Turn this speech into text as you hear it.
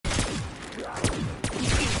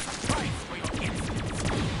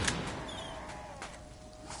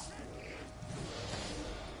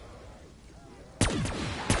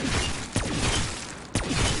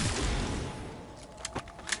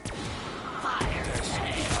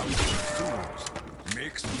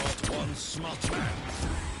Just one smart man.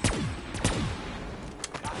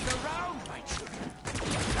 Gather round, my children.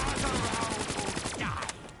 Gather round or die.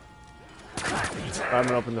 I'm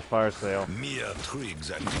gonna open the fire sale. Mere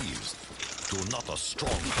twigs and leaves do not a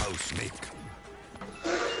strong house make.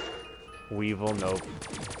 Weevil, nope.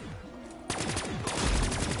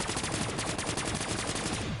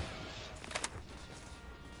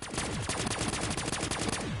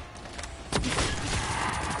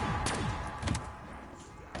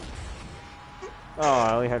 Oh,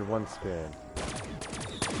 I only had one spin.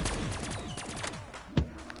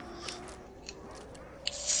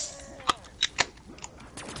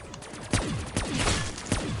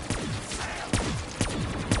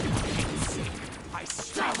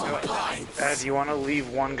 Do you want to leave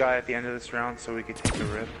one guy at the end of this round so we could take a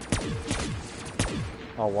rip?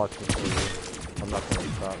 I'll watch it for you. I'm not gonna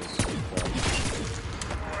stop this.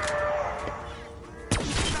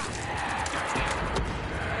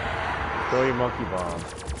 Throw your monkey bomb.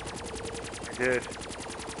 I did.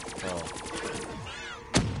 Oh.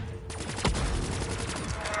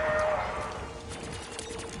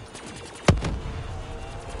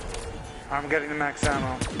 I'm getting the max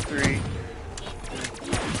ammo. 3.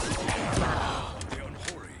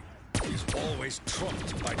 Always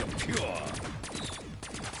trumped by the pure.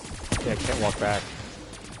 Yeah, I can't walk back.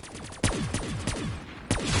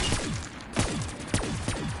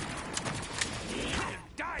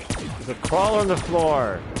 There's a crawler on the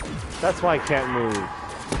floor. That's why I can't move.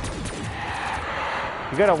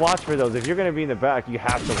 You gotta watch for those. If you're gonna be in the back, you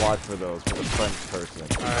have to watch for those for the French person.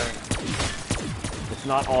 Alright. It's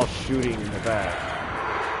not all shooting in the back.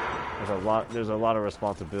 There's a lot of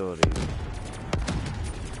responsibilities.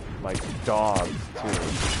 Like dogs, too.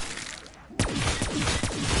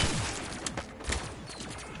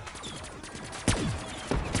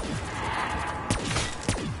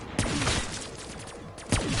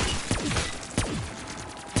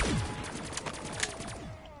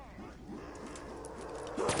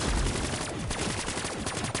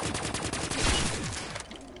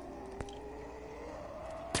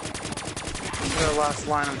 The last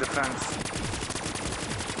line of defense.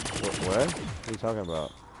 What? What are you talking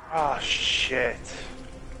about? Oh, shit.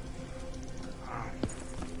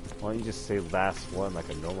 Why don't you just say last one like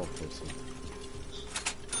a normal person?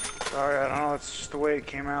 Sorry, I don't know. It's just the way it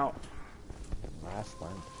came out. Last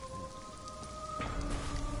line.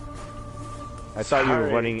 I thought you were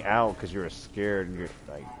running out because you were scared and you're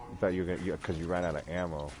like, you thought you were gonna, because you ran out of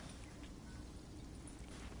ammo.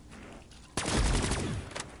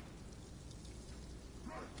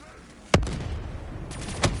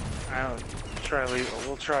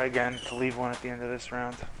 We'll try again to leave one at the end of this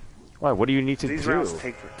round. Why? What do you need to These do? rounds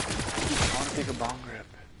take I want to take a bomb grip.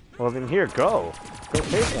 Well, then here, go. Go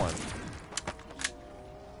take one.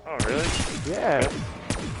 Oh, really? Yeah.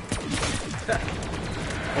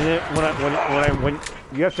 And then when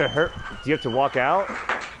you have to do you have to walk out?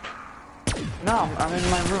 No, I'm in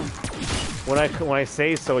my room. When I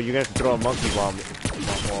say so, you're gonna have to throw a monkey bomb.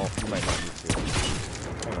 Well, you might not need to.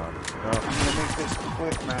 Hang on. No. I'm gonna make this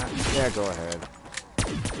quick, man. Yeah, go ahead.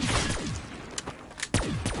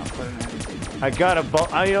 I'm putting anything. I got a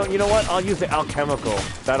you know what? I'll use the alchemical.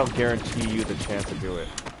 That'll guarantee you the chance to do it.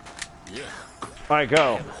 Yeah. All right,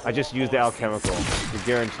 go. I just used the alchemical. You're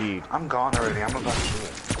guaranteed. I'm gone already. I'm about to do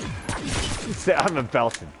it. I'm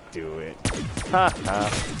about to do it. Ha ha.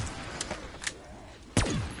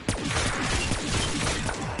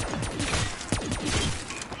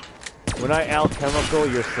 When I alchemical,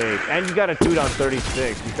 you're safe. And you gotta do it on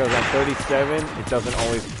 36, because on 37, it doesn't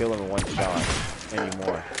always kill him in one shot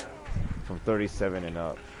anymore. From 37 and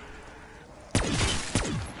up.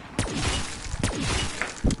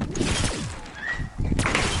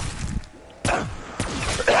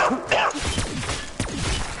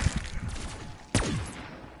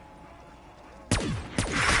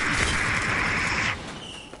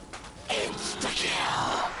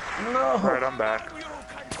 No! Alright, I'm back.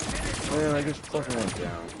 Man, I just fucking went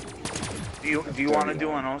down. Do you want to do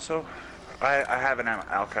one also? I have an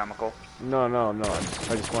alchemical. No.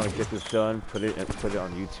 I just want to get this done, put it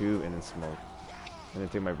on YouTube, and then smoke, and then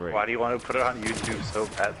take my break. Why do you want to put it on YouTube so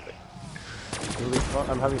badly? It's really fun.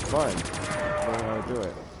 I'm having fun. I don't want to do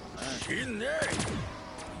it.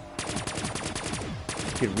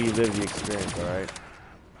 You could relive the experience, all right?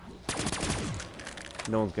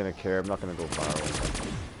 No one's gonna care. I'm not gonna go viral.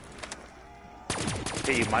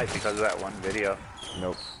 Yeah, you might because of that one video.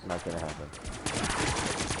 Nope, not gonna happen.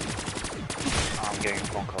 I'm getting a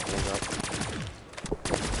phone call. Hold up.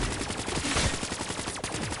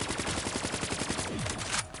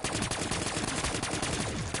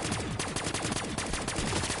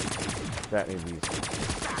 That may be.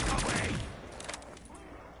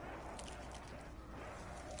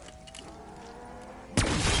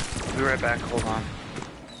 I'll be right back. Hold on.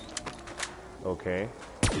 Okay.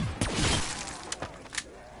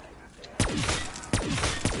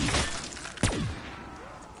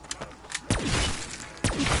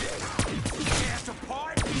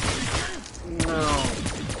 No.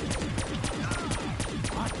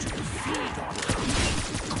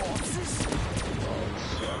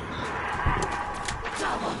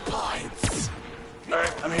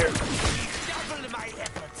 Alright, I'm here.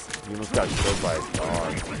 You almost got killed by a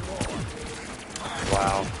dog.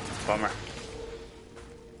 Wow. Bummer.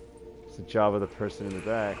 It's the job of the person in the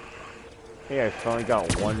back. Hey, I finally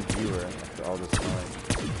got one viewer after all this time.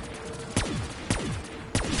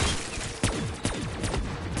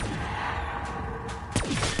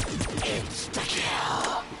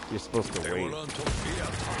 You're supposed to wait.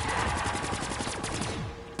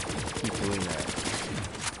 Keep doing that.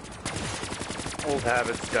 Old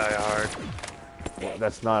habits die hard. Well,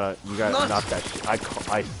 that's not a. You gotta knock that shit.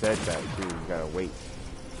 I said that too. You gotta wait.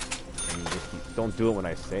 And you just don't do it when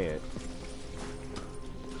I say it.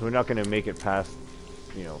 We're not gonna make it past,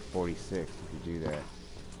 46 if you do that.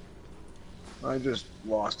 I just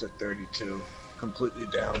lost at 32. Completely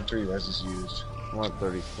down. 3 reses used. I want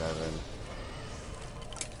 37.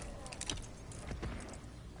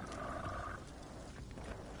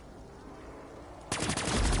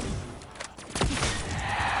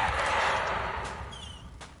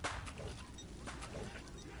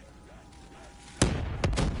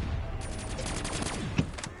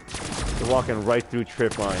 Walking right through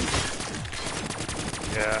trip lines.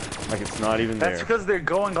 Yeah. Like it's not even That's there. because they're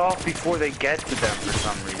going off before they get to them for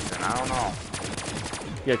some reason. I don't know.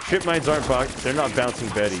 Yeah, trip mines aren't they're not bouncing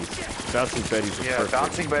betties. Bouncing betties are perfect.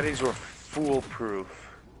 Bouncing betties were foolproof.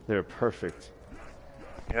 They're perfect.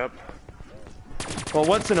 Yep. Well,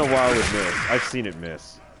 once in a while it miss. I've seen it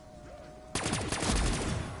miss. Do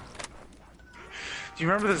you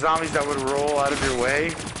remember the zombies that would roll out of your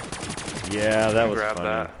way? Yeah, that was Grab funny.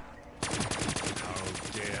 that.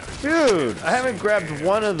 Dude, I haven't grabbed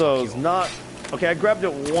one of those. Not okay. I grabbed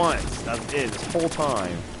it once. That's it. This whole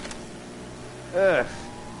time. Ugh.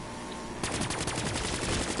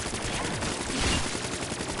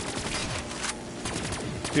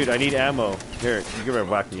 Dude, I need ammo. Here, you can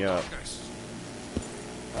whack me up.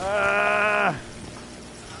 Ah!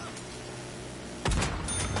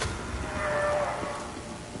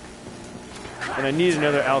 And I need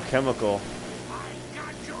another alchemical.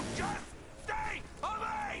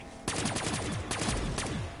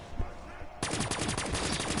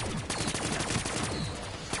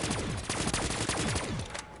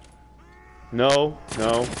 No,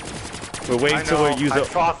 no. We're waiting till we use up. I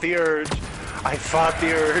fought the urge. I fought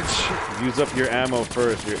the urge. Use up your ammo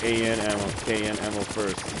first. Your AN ammo, KN ammo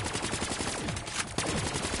first.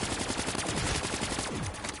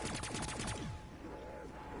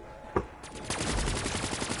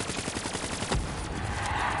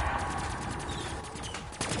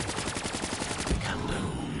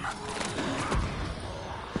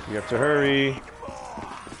 You have to hurry.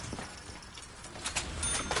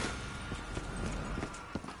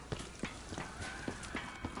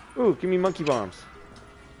 Ooh, give me monkey bombs.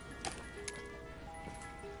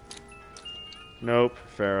 Nope,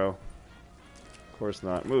 Pharaoh. Of course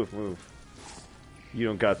not. Move, move. You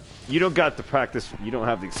don't got the practice. You don't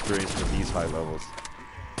have the experience for these high levels.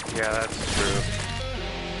 Yeah, that's true.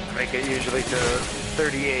 I make it usually to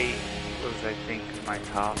 38 was I think my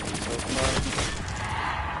top so far.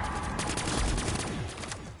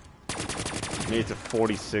 Made it to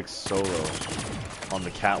 46 solo on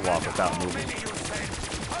the catwalk without moving.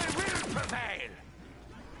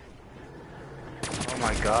 Oh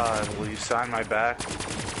my god, will you sign my back?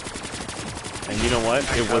 And you know what?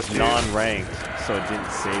 It was non-ranked, so it didn't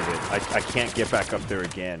save it. I can't get back up there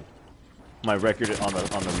again. My record on the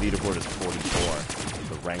leaderboard is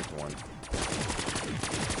 44, the ranked one.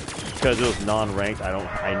 Because it was non-ranked,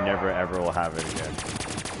 I never ever will have it again.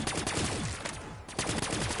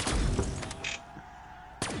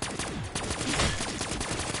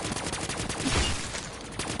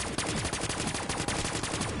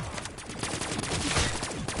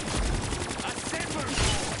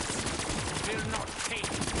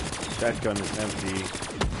 That gun is empty.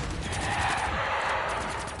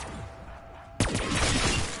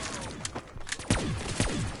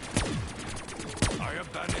 I have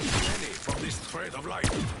banished many from this thread of light.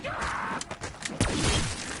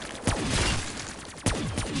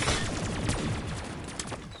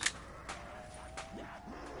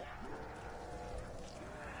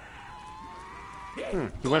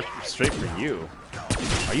 He went straight for you.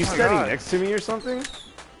 Are you standing next to me or something?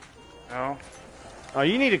 No. Oh,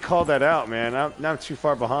 you need to call that out, man. Now I'm too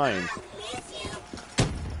far behind.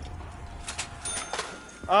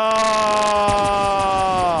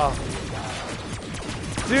 Oh!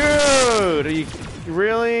 Dude! Are you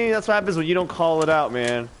really? That's what happens when you don't call it out,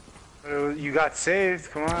 man. You got saved.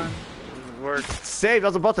 Come on. Work. Saved? I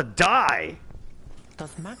was about to die!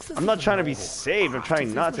 I'm not trying to be saved. I'm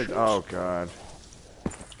trying not to. Oh, God.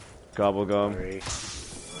 Gobblegum.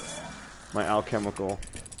 Sorry. My alchemical.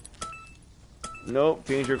 Nope.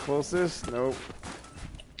 Danger closest? Nope.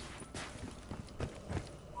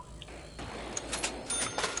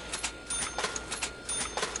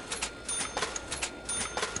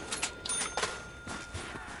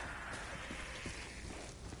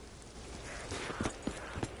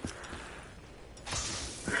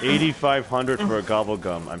 $8,500 for a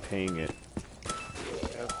gobblegum. I'm paying it.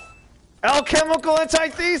 Alchemical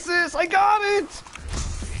antithesis! I got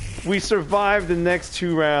it! We survived the next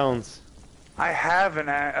 2 rounds. I have an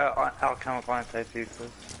alchemical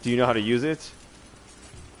antithesis. Do you know how to use it?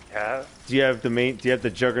 Yeah. Do you have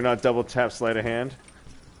the Juggernaut double tap sleight of hand?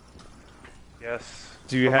 Yes.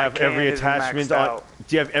 Do you have every attachment on?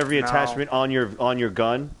 Do you have every attachment on your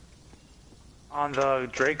gun? On the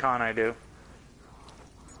Dracon, I do.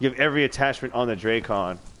 You have every attachment on the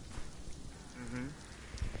Dracon.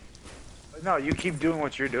 No, you keep doing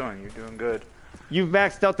what you're doing. You're doing good. You've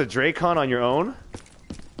maxed out the Dracon on your own?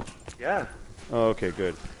 Yeah. Oh, okay,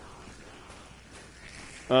 good.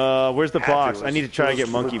 Where's the box? I need to try to get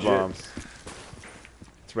monkey bombs.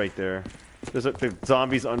 It's right there. There's the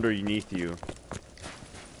zombies underneath you.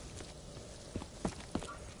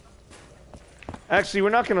 Actually, we're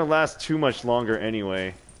not gonna last too much longer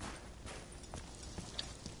anyway.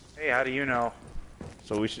 Hey, how do you know?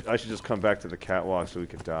 So I should just come back to the catwalk so we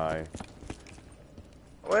could die.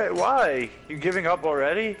 Wait, why? You giving up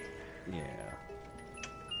already? Yeah.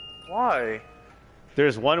 Why?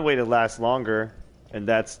 There's one way to last longer, and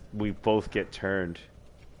that's we both get turned.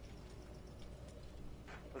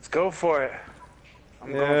 Let's go for it.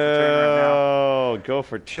 I'm going for turn right now. Oh, go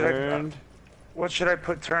for turned. What should I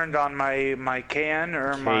put turned on my KN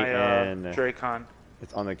or my Dracon?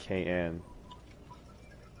 It's on the KN.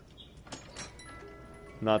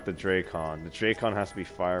 Not the Dracon. The Dracon has to be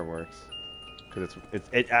fireworks. Because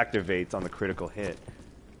it activates on the critical hit.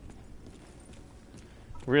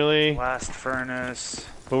 Really? Blast furnace.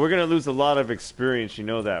 But we're gonna lose a lot of experience, you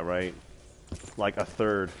know that, right? Like a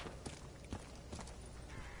third.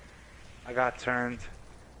 I got turned.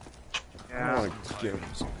 Yeah. I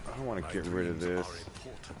don't want to get rid of this.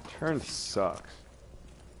 Turn sucks.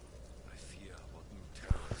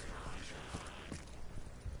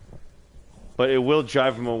 But it will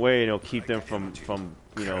drive them away, and it'll keep them from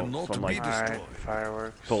like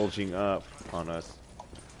fireworks bulging up on us.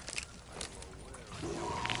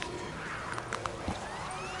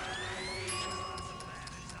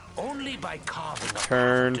 Only by carving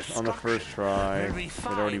Turned on the first try. It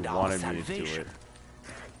already wanted me to do it.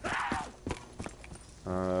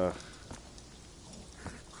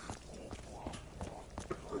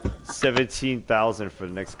 17,000 for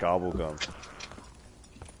the next gobblegum.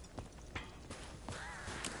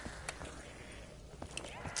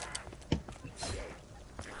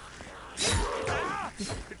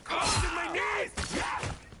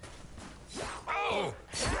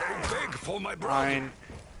 For my 9,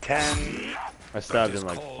 10. I stabbed him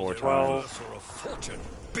like 4 times. 12. That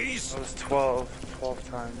was 12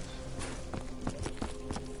 times.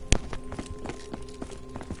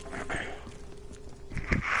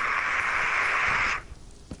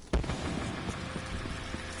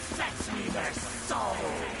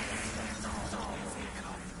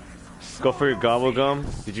 Go for your gobblegum.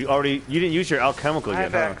 Did you already? You didn't use your alchemical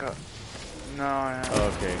yet, huh? No, I haven't.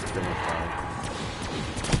 Oh, okay, then we're fine.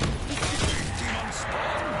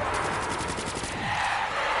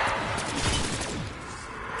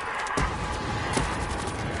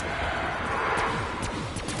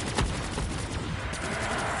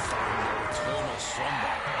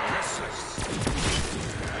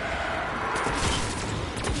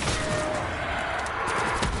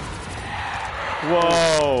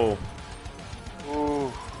 Whoa!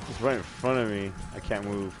 Ooh. It's right in front of me. I can't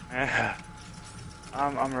move.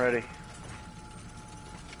 I'm ready.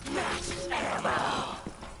 Perhaps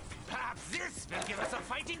this will give us a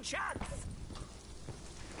fighting chance.